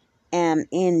 am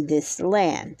in this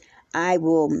land. I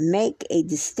will make a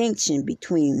distinction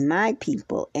between my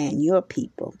people and your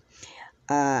people.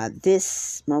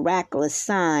 This miraculous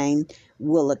sign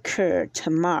will occur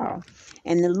tomorrow.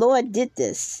 And the Lord did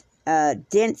this.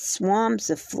 Dense swarms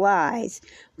of flies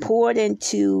poured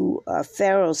into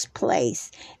Pharaoh's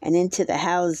place and into the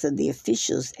houses of the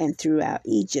officials and throughout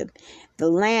Egypt. The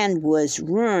land was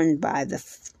ruined by the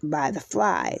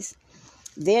flies.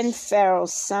 Then Pharaoh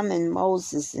summoned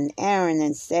Moses and Aaron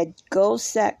and said, "Go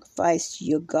sacrifice to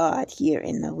your God here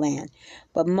in the land."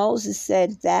 But Moses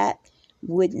said that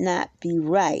would not be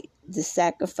right. The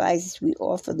sacrifices we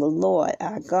offer the Lord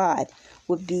our God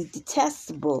would be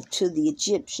detestable to the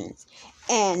Egyptians.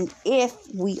 And if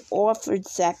we offered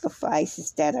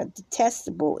sacrifices that are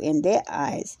detestable in their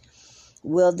eyes,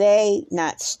 will they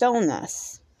not stone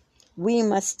us? We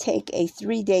must take a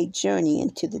 3-day journey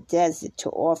into the desert to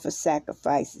offer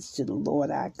sacrifices to the Lord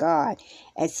our God,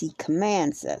 as he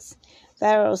commands us.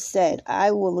 Pharaoh said,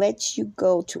 "I will let you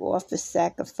go to offer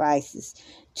sacrifices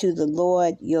to the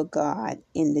Lord your God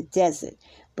in the desert,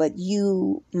 but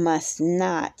you must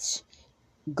not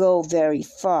go very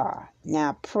far.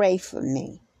 Now pray for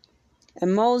me."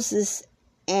 And Moses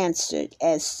answered,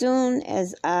 "As soon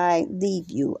as I leave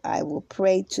you, I will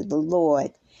pray to the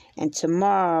Lord, and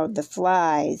tomorrow the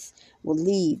flies will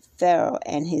leave Pharaoh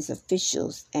and his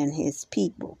officials and his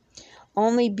people.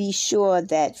 Only be sure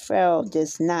that Pharaoh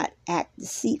does not act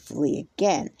deceitfully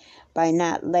again by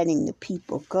not letting the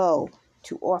people go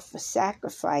to offer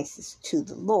sacrifices to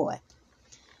the Lord."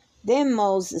 Then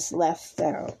Moses left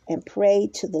Pharaoh and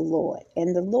prayed to the Lord,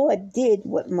 and the Lord did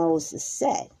what Moses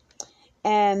said.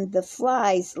 And the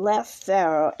flies left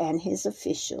Pharaoh and his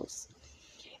officials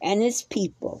and his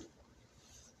people.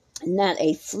 Not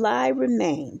a fly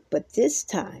remained, but this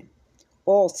time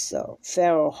also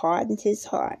Pharaoh hardened his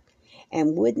heart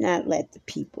and would not let the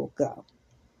people go.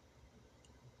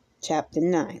 Chapter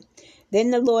 9.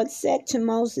 Then the Lord said to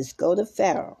Moses, "Go to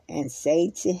Pharaoh and say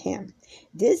to him,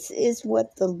 'This is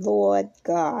what the Lord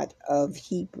God of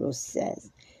Hebrews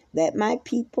says. Let my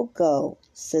people go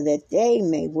so that they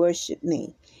may worship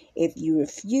me. If you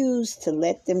refuse to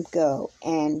let them go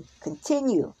and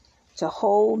continue to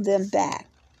hold them back,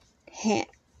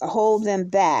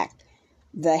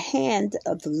 the hand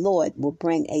of the Lord will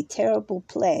bring a terrible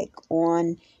plague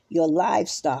on your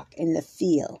livestock in the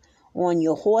field, on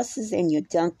your horses and your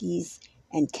donkeys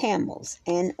and camels,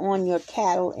 and on your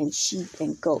cattle and sheep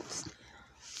and goats.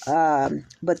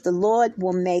 But the Lord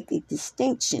will make a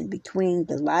distinction between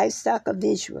the livestock of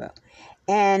Israel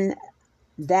and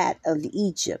that of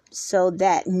Egypt, so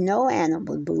that no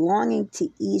animal belonging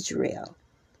to Israel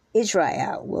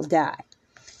will die."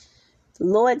 The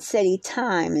Lord set a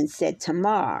time and said,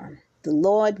 "Tomorrow the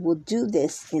Lord will do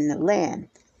this in the land."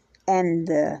 And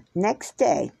the next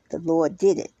day the Lord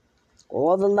did it.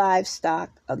 All the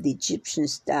livestock of the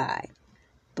Egyptians died,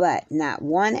 but not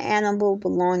one animal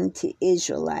belonging to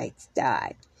Israelites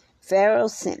died. Pharaoh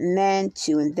sent men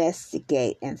to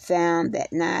investigate and found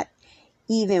that not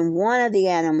even one of the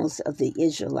animals of the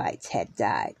Israelites had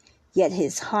died. Yet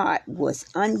his heart was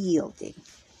unyielding,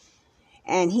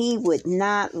 and he would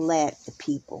not let the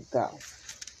people go.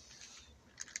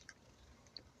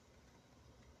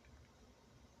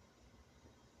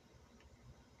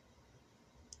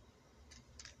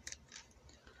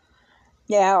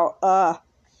 Now,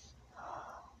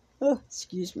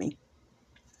 excuse me.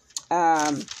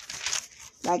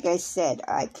 Like I said,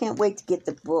 I can't wait to get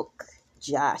the book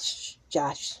Joshua,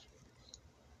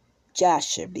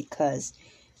 because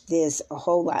there's a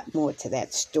whole lot more to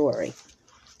that story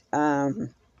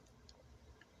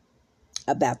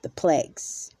about the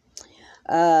plagues.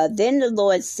 Then the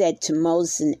Lord said to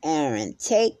Moses and Aaron,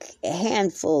 "Take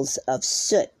handfuls of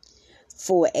soot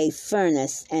for a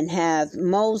furnace and have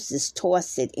Moses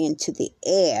toss it into the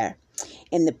air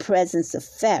in the presence of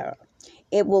Pharaoh.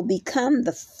 It will become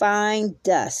the fine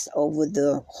dust over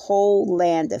the whole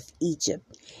land of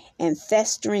Egypt, and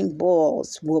festering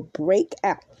balls will break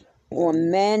out on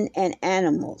men and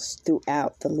animals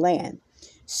throughout the land."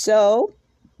 So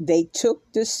they took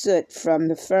the soot from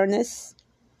the furnace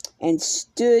and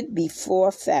stood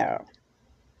before Pharaoh.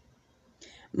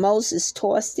 Moses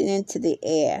tossed it into the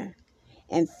air,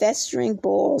 and festering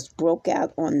balls broke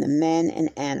out on the men and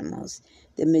animals.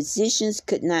 The musicians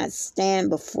could not stand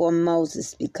before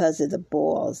Moses because of the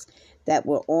balls that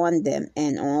were on them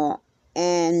and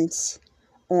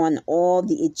on all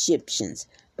the Egyptians.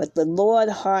 But the Lord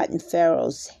hardened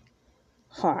Pharaoh's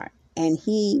heart, and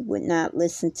he would not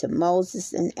listen to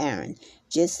Moses and Aaron,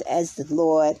 just as the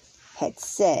Lord had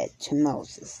said to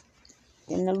Moses.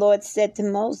 Then the Lord said to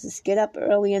Moses, "Get up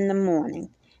early in the morning,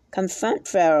 confront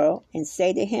Pharaoh, and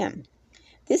say to him,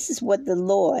 'This is what the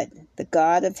Lord, the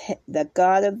God of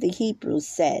the Hebrews,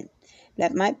 said: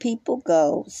 Let my people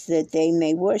go, so that they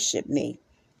may worship me.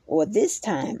 Or this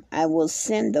time I will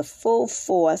send the full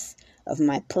force of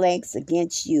my plagues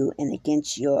against you and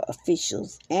against your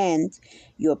officials and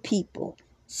your people,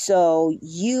 so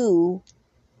you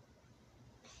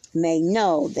may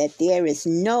know that there is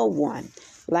no one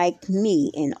like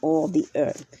me in all the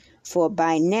earth. For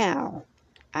by now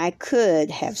I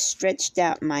could have stretched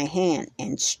out my hand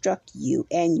and struck you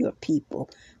and your people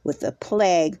with a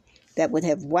plague that would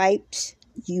have wiped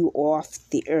you off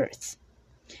the earth.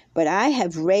 But I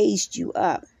have raised you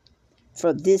up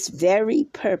for this very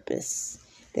purpose,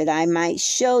 that I might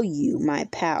show you my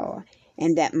power,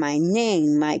 and that my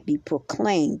name might be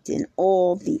proclaimed in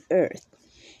all the earth.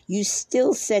 You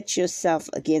still set yourself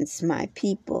against my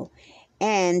people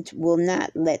and will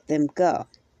not let them go.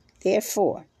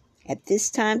 Therefore, at this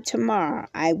time tomorrow,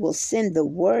 I will send the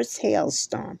worst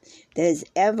hailstorm that has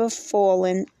ever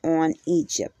fallen on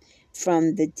Egypt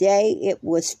from the day it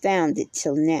was founded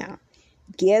till now.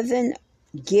 Give an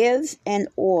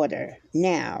order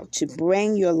now to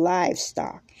bring your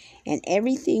livestock and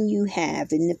everything you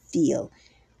have in the field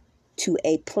to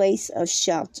a place of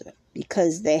shelter,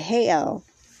 because the hail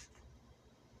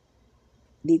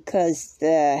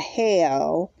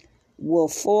will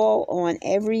fall on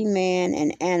every man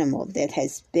and animal that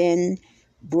has been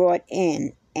brought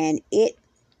in, and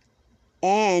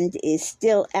is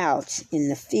still out in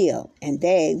the field, and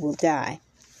they will die.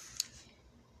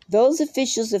 Those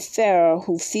officials of Pharaoh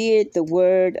who feared the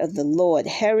word of the Lord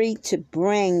hurried to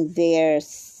bring their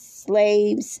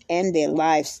slaves and their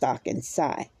livestock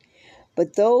inside.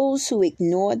 But those who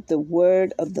ignored the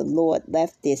word of the Lord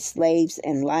left their slaves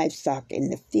and livestock in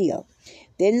the field.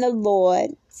 Then the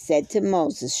Lord said to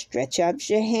Moses, "Stretch out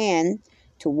your hand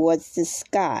towards the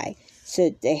sky, so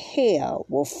that the hail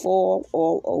will fall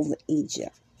all over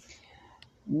Egypt,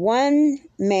 one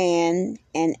man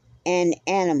and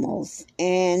animals,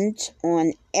 and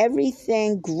on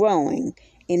everything growing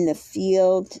in the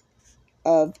field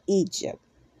of Egypt."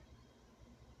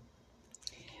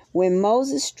 When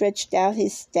Moses stretched out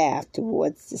his staff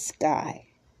towards the sky,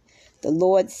 the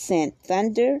Lord sent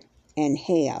thunder and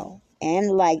hail,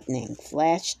 and lightning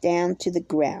flashed down to the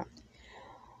ground.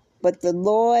 But the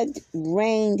Lord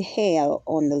rained hail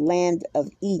on the land of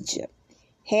Egypt.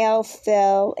 Hail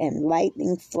fell and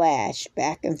lightning flashed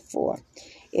back and forth.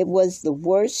 It was the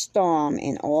worst storm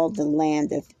in all the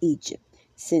land of Egypt,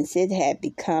 since it had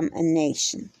become a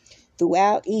nation.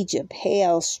 Throughout Egypt,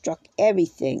 hail struck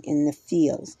everything in the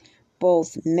fields,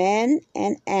 both men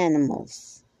and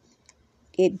animals.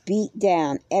 It beat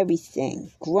down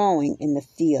everything growing in the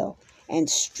field and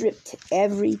stripped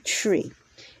every tree.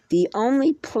 The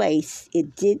only place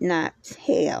it did not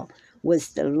hail was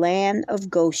the land of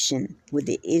Goshen, where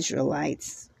the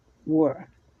Israelites were.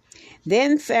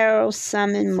 Then Pharaoh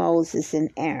summoned Moses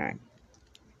and Aaron.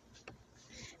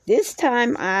 "This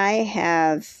time I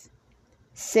have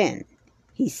sinned,"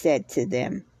 he said to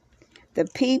them. "The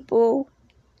people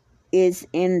is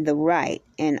in the right,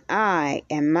 and I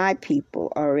and my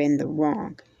people are in the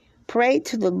wrong. Pray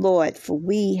to the Lord, for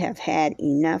we have had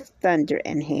enough thunder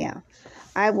and hail.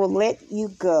 I will let you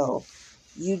go.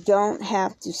 You don't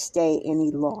have to stay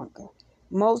any longer."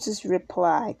 Moses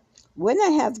replied, "When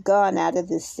I have gone out of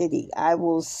the city, I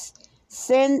will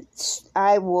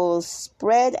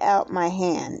spread out my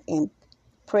hand in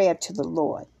prayer to the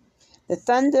Lord. The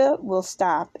thunder will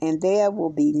stop, and there will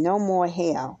be no more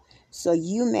hail, so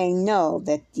you may know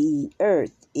that the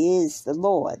earth is the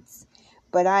Lord's.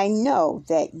 But I know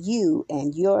that you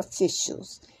and your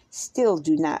officials still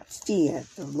do not fear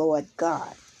the Lord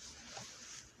God."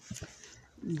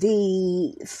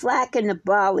 The flax and the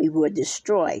barley were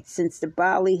destroyed, since the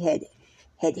barley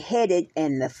had headed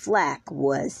and the flax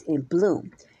was in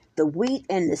bloom. The wheat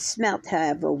and the smelt,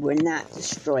 however, were not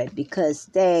destroyed, because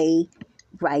they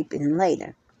ripened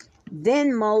later.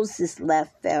 Then Moses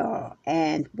left Pharaoh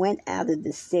and went out of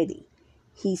the city.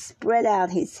 He spread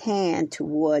out his hand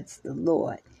towards the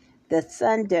Lord. The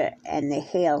thunder and the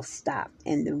hail stopped,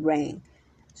 and the rain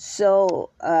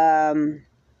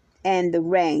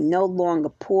no longer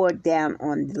poured down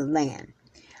on the land.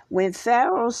 When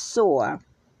Pharaoh saw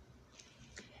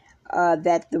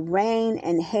that the rain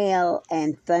and hail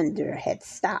and thunder had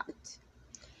stopped,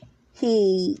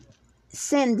 he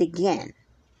sinned again.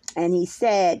 And he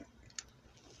said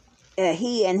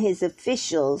he and his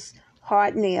officials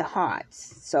hardened their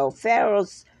hearts. So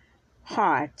Pharaoh's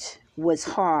heart was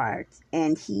hard,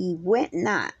 and he would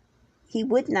not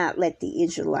let the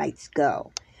Israelites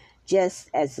go, just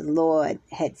as the Lord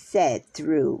had said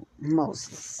through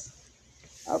Moses.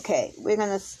 Okay, we're going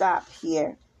to stop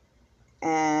here,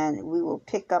 and we will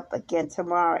pick up again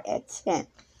tomorrow at 10.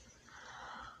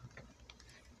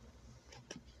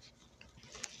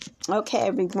 Okay,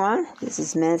 everyone, this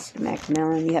is Minister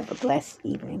Macmillan. You have a blessed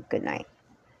evening. Good night.